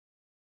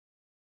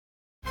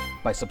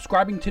By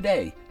subscribing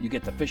today, you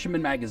get the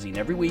Fisherman magazine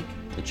every week,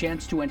 the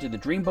chance to enter the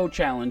Dreamboat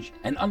Challenge,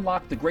 and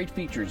unlock the great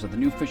features of the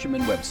new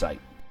Fisherman website.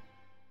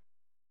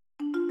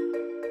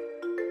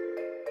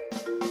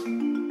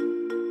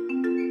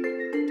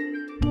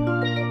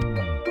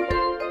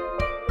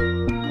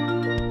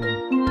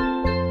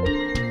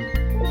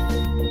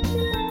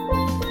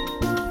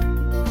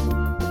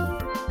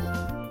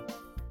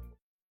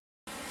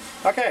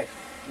 Okay,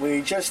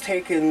 we just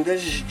taken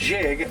this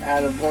jig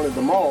out of one of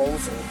the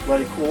molds and let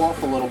it cool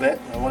off a little bit.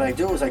 And what I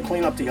do is I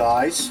clean up the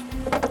eyes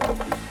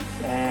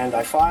and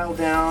I file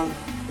down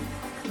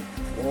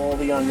all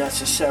the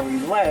unnecessary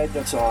lead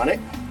that's on it.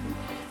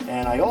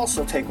 And I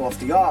also take off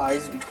the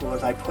eyes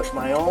because I put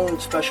my own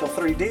special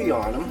 3D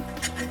on them,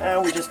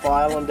 and we just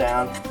file them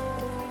down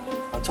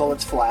until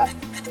it's flat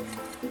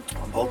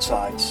on both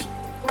sides.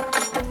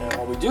 And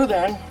what we do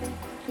then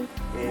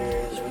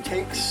is we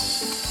take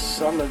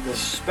some of the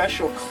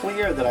special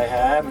clear that I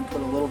have and put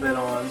a little bit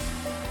on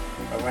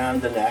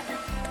around the neck,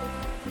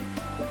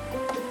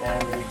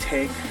 and we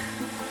take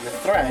the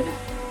thread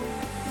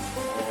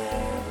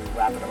and we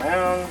wrap it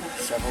around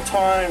several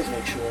times,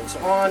 make sure it's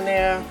on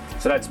there.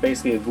 So that's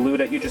basically a glue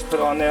that you just put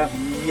on there?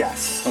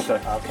 Yes.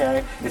 Okay.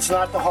 Okay. It's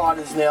not the hard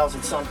as nails,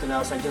 it's something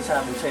else. I just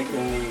haven't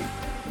taken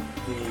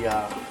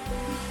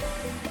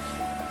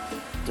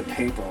the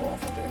paper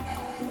off of it.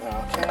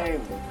 Okay,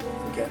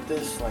 we'll get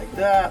this like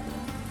that.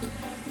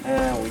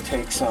 And we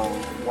take some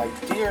white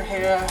deer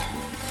hair,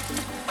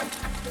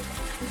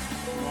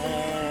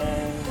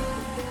 and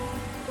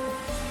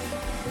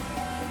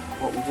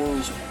what we do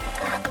is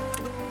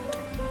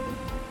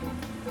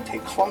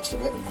take clumps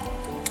of it,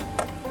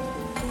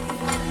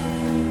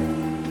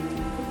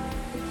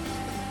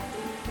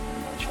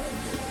 try to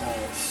get it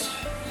nice.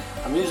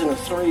 I'm using a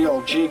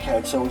 3/0 jig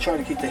head, so we try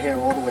to keep the hair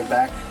all the way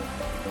back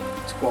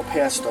to go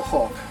past the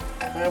hook,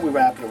 and we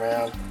wrap it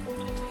around.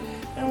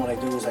 And what I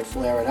do is I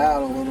flare it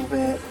out a little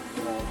bit,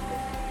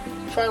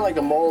 try like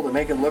a mold to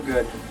make it look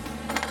good.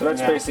 So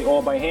that's basically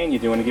all by hand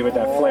you're doing to give it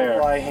that flair.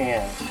 All by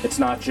hand. It's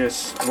not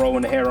just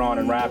throwing the hair on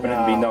and wrapping it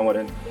and be done with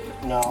it.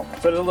 No.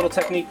 So there's a little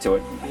technique to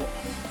it. Yep.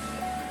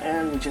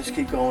 And we just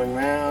keep going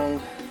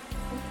round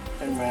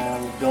and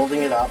round,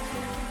 building it up.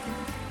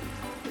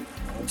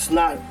 It's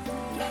not,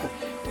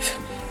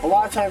 a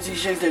lot of times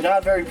these jigs, they're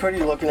not very pretty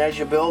looking as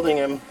you're building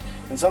them,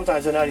 and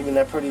sometimes they're not even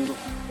that pretty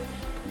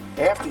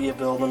after you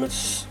build them.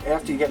 It's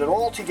after you get it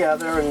all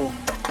together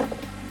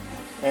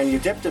and you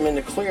dip them in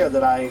the clear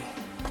that I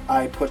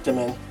put them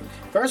in.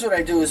 First what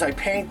I do is I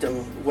paint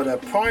them with a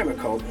primer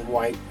coat in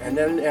white, and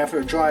then after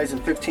it dries in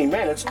 15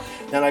 minutes,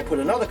 then I put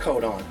another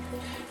coat on.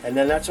 And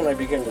then that's when I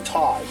begin to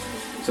tie.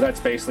 So that's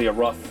basically a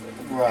rough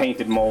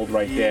painted mold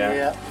right there.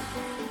 Yeah.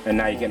 And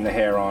now you're getting the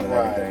hair on and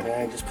everything. Right,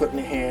 and just putting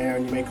the hair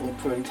and you make it look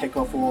pretty, take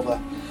off all the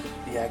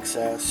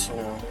excess, you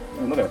know.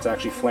 And look at it, it's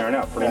actually flaring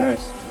out pretty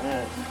nice.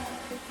 Yeah.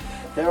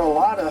 There are a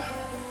lot of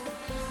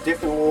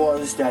different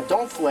oars that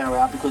don't flare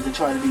out because they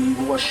try to be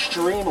more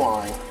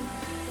streamlined,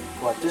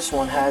 but this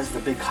one has the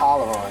big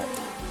collar on it.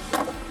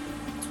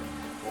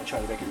 I'm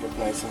trying to make it look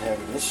nice and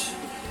heavy.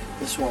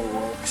 This one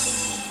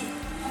works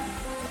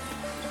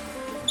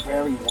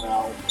very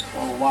well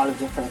on a lot of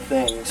different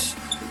things.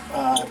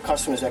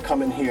 Customers that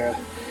come in here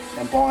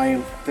and buy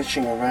them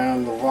fishing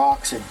around the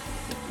rocks at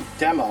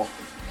demo,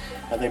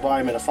 and they buy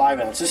them in a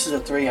 5-ounce. This is a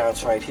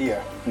 3-ounce right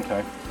here.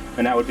 Okay.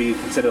 And that would be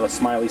considered a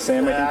smiley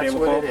Sam, I think they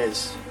would call? That's what it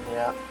is,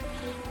 yeah.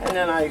 And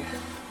then I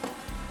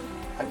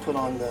put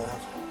on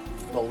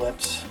the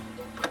lips.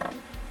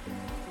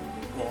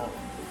 You know,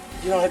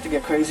 you don't have to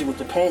get crazy with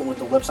the paint with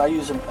the lips. I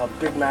use a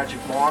big magic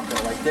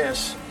marker like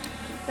this,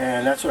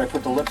 and that's what I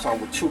put the lips on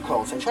with 2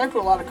 coats. I try to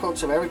put a lot of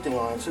coats of everything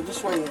on, so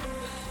this way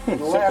it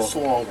lasts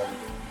longer.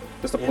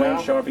 Just a plain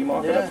Sharpie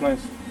marker, that's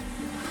nice.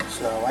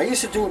 So I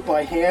used to do it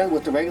by hand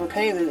with the regular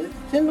paint. It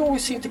didn't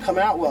always seem to come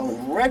out well,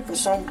 and red for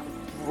some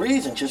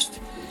reason, just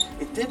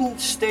it didn't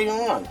stay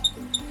on,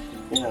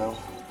 you know,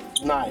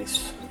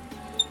 nice.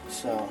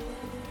 So,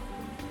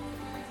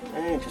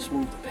 and just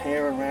move the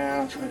hair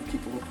around, try to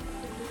keep it, you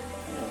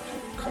know,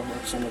 cover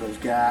up some of those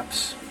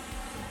gaps.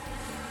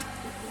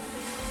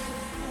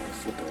 And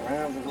flip it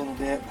around a little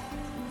bit,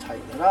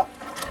 tighten it up.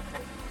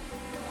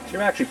 So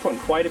you're actually putting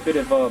quite a bit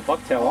of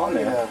bucktail on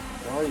there. Yeah,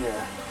 oh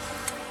yeah.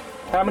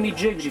 How many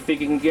jigs you think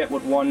you can get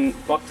with one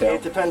bucktail?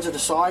 It depends on the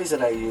size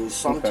that I use.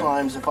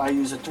 Sometimes if I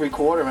use a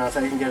 3/4 ounce,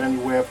 I can get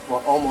anywhere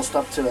almost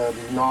up to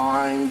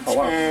 9,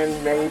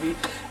 10 maybe.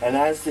 And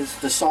as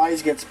the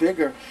size gets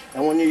bigger,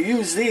 and when you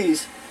use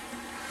these,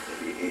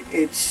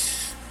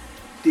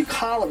 the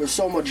collar is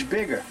so much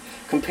bigger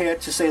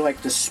compared to, say,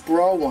 like the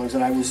Spro ones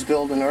that I was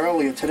building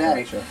earlier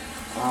today.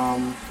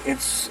 Gotcha.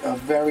 It's a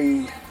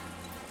very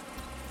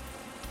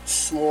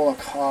smaller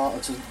collar.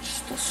 It's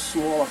just a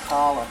smaller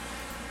collar.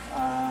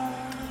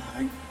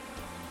 I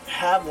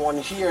have one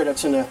here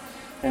that's in a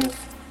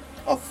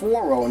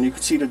 4-0, and you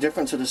can see the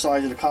difference of the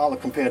size of the collar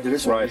compared to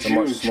this one. Right, it's a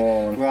much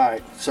smaller one.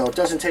 Right, so it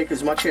doesn't take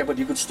as much hair, but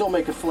you could still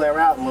make it flare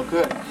out and look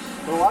good.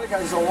 And a lot of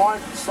guys don't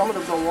want, some of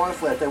them don't want it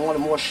flat, they want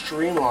it more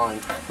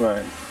streamlined.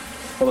 Right.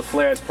 Well, the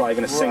flare is probably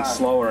going to sink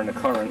slower in the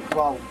current.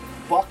 Well,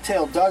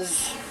 bucktail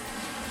does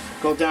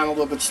go down a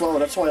little bit slower.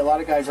 That's why a lot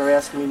of guys are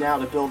asking me now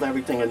to build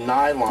everything in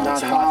nylon,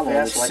 not hollow,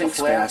 it sinks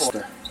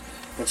faster.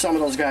 But some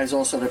of those guys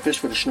also that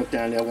fish with a snook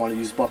down there want to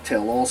use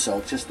bucktail also.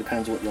 It just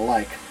depends what you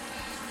like.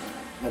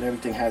 But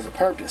everything has a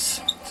purpose.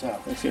 So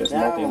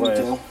now what we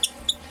do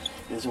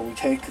is when we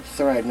take the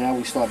thread, now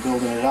we start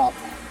building it up.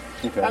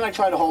 Okay. And I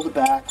try to hold it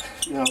back,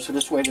 you know, so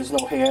this way there's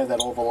no hair that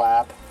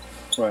overlap.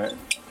 Right.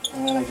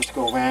 And then I just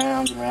go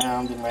round and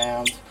round and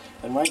round.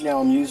 And right now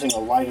I'm using a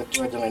lighter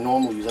thread than I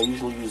normally use. I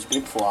usually use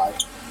Big Fly.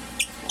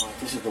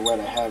 This is the red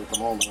I have at the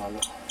moment on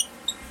it.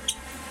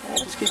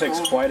 It takes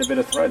quite a bit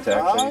of thread to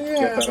actually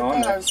get that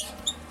on there.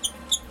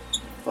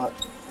 But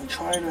I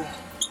try to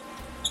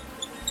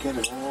get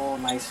it all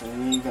nice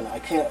and even. I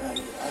can't.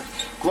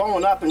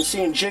 Growing up and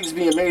seeing jigs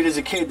being made as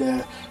a kid,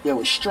 there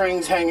were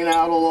strings hanging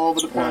out all over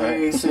the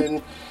place,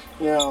 and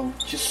you know,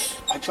 just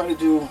I try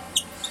to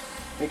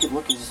make it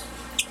look as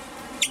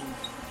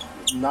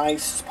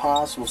nice as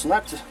possible. It's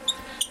not to,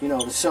 you know,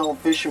 to sell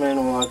fishermen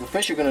or the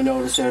fish are going to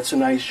notice that it's a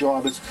nice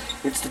job. It's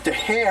that the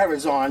hair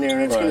is on there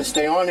and it's going to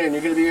stay on there and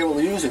you're going to be able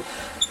to use it.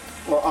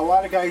 Well, a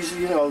lot of guys,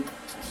 you know,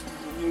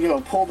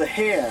 pull the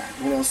hair,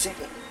 you know, see,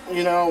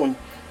 you know, and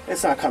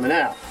it's not coming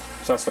out.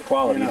 So that's the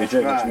quality of the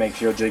jig, which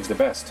makes your jigs the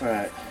best.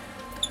 Right.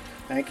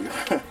 Thank you.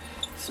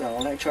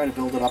 So I try to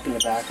build it up in the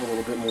back a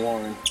little bit more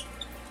and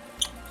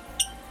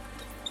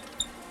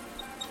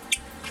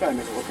try to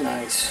make it look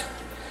nice.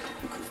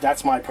 Because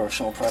that's my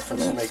personal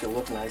preference, to make it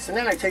look nice. And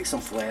then I take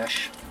some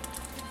flash.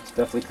 It's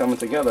definitely coming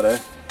together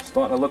there.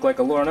 Starting to look like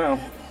a lure now.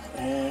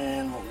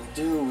 And what we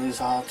do is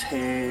I'll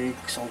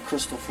take some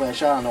crystal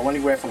flash, I don't know,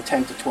 anywhere from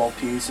 10 to 12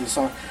 pieces.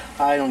 So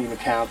I don't even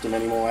count them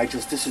anymore.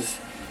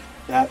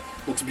 That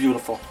looks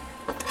beautiful.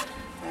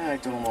 And I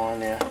throw them on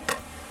there.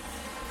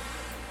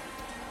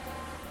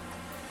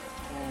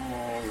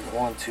 And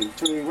 1, 2,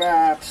 3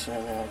 wraps,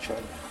 and then I try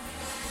to...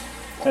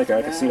 Hey,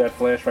 I can see that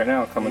flash right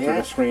now coming through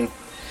the screen.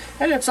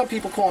 And then some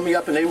people call me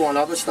up and they want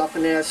other stuff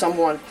in there. Some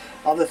want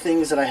other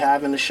things that I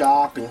have in the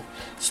shop and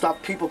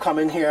stuff. People come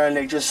in here and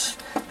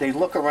they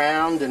look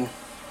around and,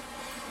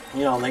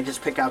 you know, they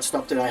just pick out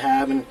stuff that I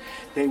have and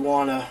they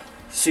want to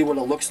see what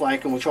it looks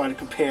like, and we're trying to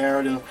compare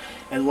it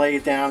and lay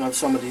it down on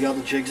some of the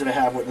other jigs that I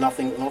have with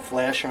nothing, no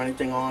flash or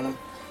anything on them.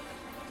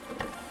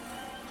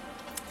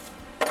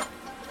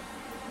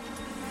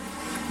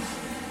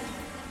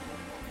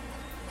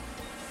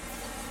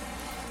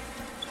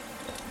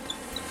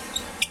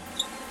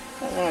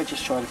 And I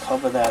just try to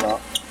cover that up.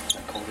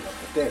 I coat it up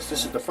with this.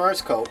 This is the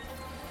first coat.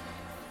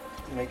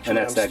 Make sure and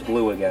that's that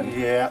glue again.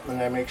 Yeah,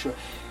 and I make sure.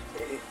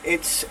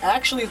 It's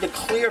actually the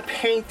clear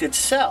paint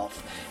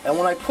itself. And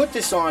when I put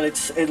this on,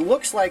 it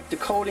looks like the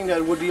coating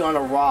that would be on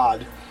a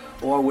rod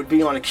or would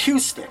be on a cue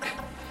stick.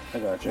 I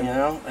got you. You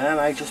know, and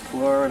I just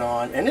pour it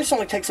on. And this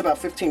only takes about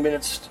 15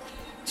 minutes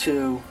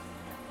to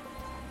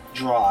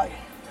dry.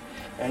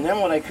 And then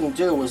what I can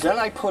do is then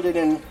I put it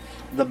in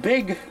the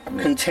big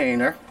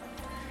container.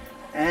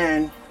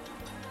 And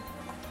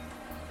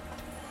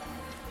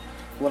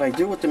what I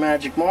do with the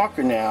magic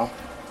marker now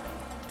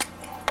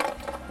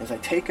is I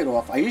take it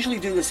off. I usually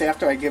do this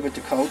after I give it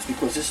the coats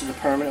because this is a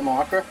permanent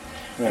marker.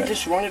 I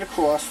just run it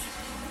across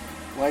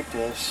like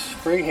this,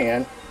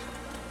 freehand.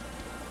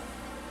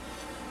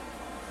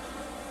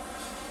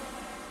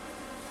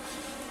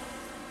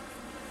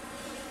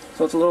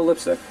 So it's a little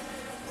lipstick.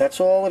 That's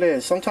all it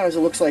is. Sometimes it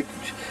looks like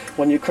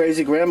when your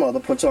crazy grandmother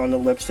puts on the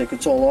lipstick,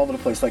 it's all over the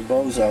place like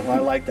Bozo. I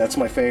like that. It's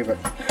my favorite.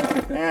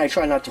 And I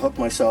try not to hook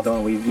myself.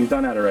 You've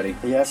done that already.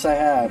 Yes, I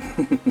have.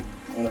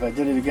 And if I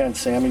did it again,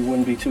 Sammy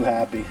wouldn't be too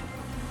happy.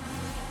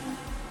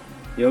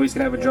 You always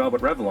can have a job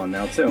with Revlon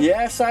now, too.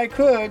 Yes, I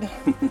could.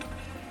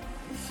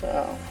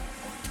 So,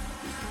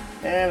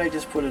 and I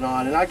just put it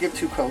on, and I give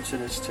 2 coats of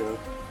this too.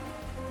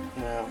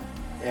 You know,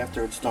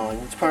 after it's done,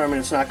 it's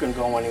permanent. It's not going to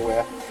go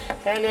anywhere.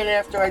 And then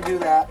after I do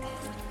that,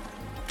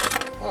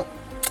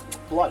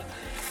 blood.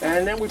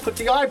 And then we put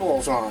the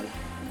eyeballs on.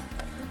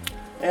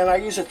 And I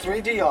use a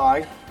 3D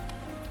eye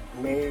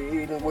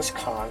made in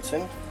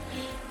Wisconsin.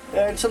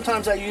 And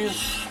sometimes I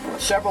use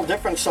several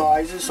different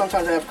sizes.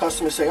 Sometimes I have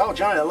customers say, "Oh,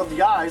 Johnny, I love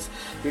the eyes.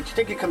 You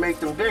think you can make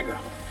them bigger?"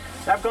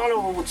 I've gone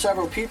over with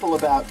several people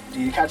about,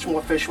 do you catch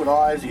more fish with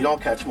eyes? You don't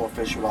catch more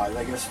fish with eyes.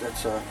 I guess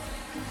that's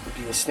would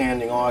be a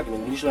standing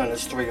argument. Usually on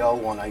this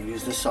 301, I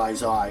use this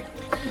size eye.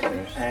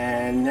 Okay.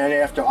 And then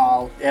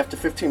after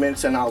 15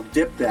 minutes, then I'll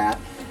dip that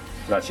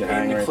in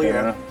the right clear,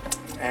 there,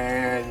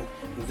 and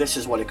this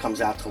is what it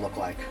comes out to look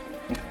like.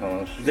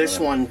 This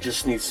one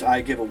just needs,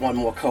 I give it one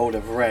more coat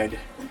of red,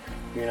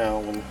 you know,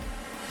 and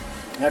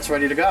that's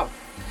ready to go.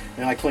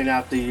 And I clean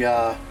out the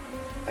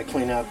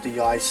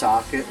eye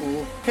socket.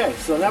 And, okay,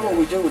 so now what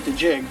we do with the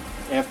jig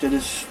after the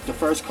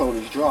first coat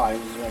is dry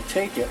is I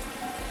take it.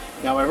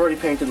 Now I've already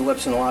painted the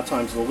lips, and a lot of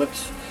times the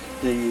lips,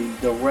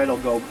 the red will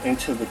go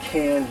into the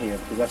can here,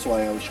 because that's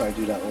why I always try to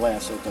do that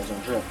last so it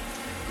doesn't drip.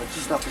 But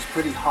this stuff is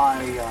pretty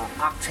high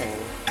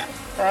octane,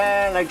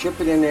 and I drip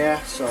it in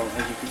there. So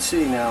as you can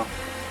see now,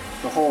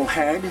 the whole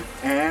head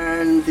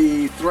and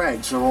the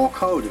threads are all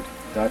coated.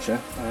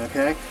 Gotcha.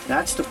 Okay,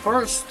 that's the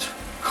first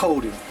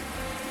coating.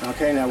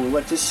 Okay, now we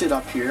let this sit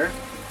up here.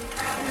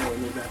 And we'll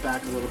move that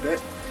back a little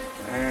bit.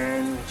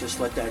 And just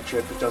let that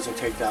drip. It doesn't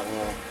take that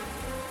long.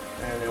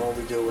 And then what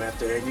we do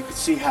after, you can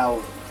see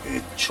how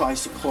it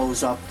tries to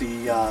close up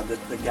the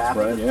gap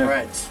of the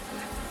threads.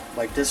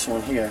 Like this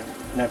one here.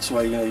 Next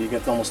way, you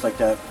get almost like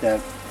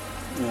that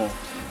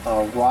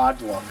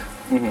rod look.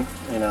 You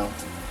know.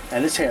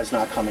 And this hair's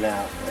not coming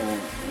out.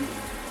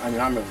 I mean,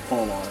 I'm really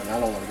pulling on it. I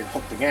don't want to get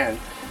hooked again.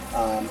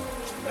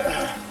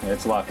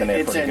 It's locked in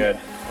there pretty good.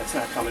 It's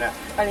not coming out.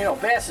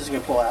 And bass is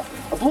going to pull out.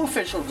 A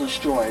bluefish will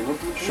destroy. A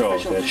bluefish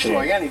will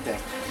destroy anything.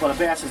 But a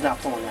bass is not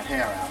pulling that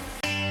hair out.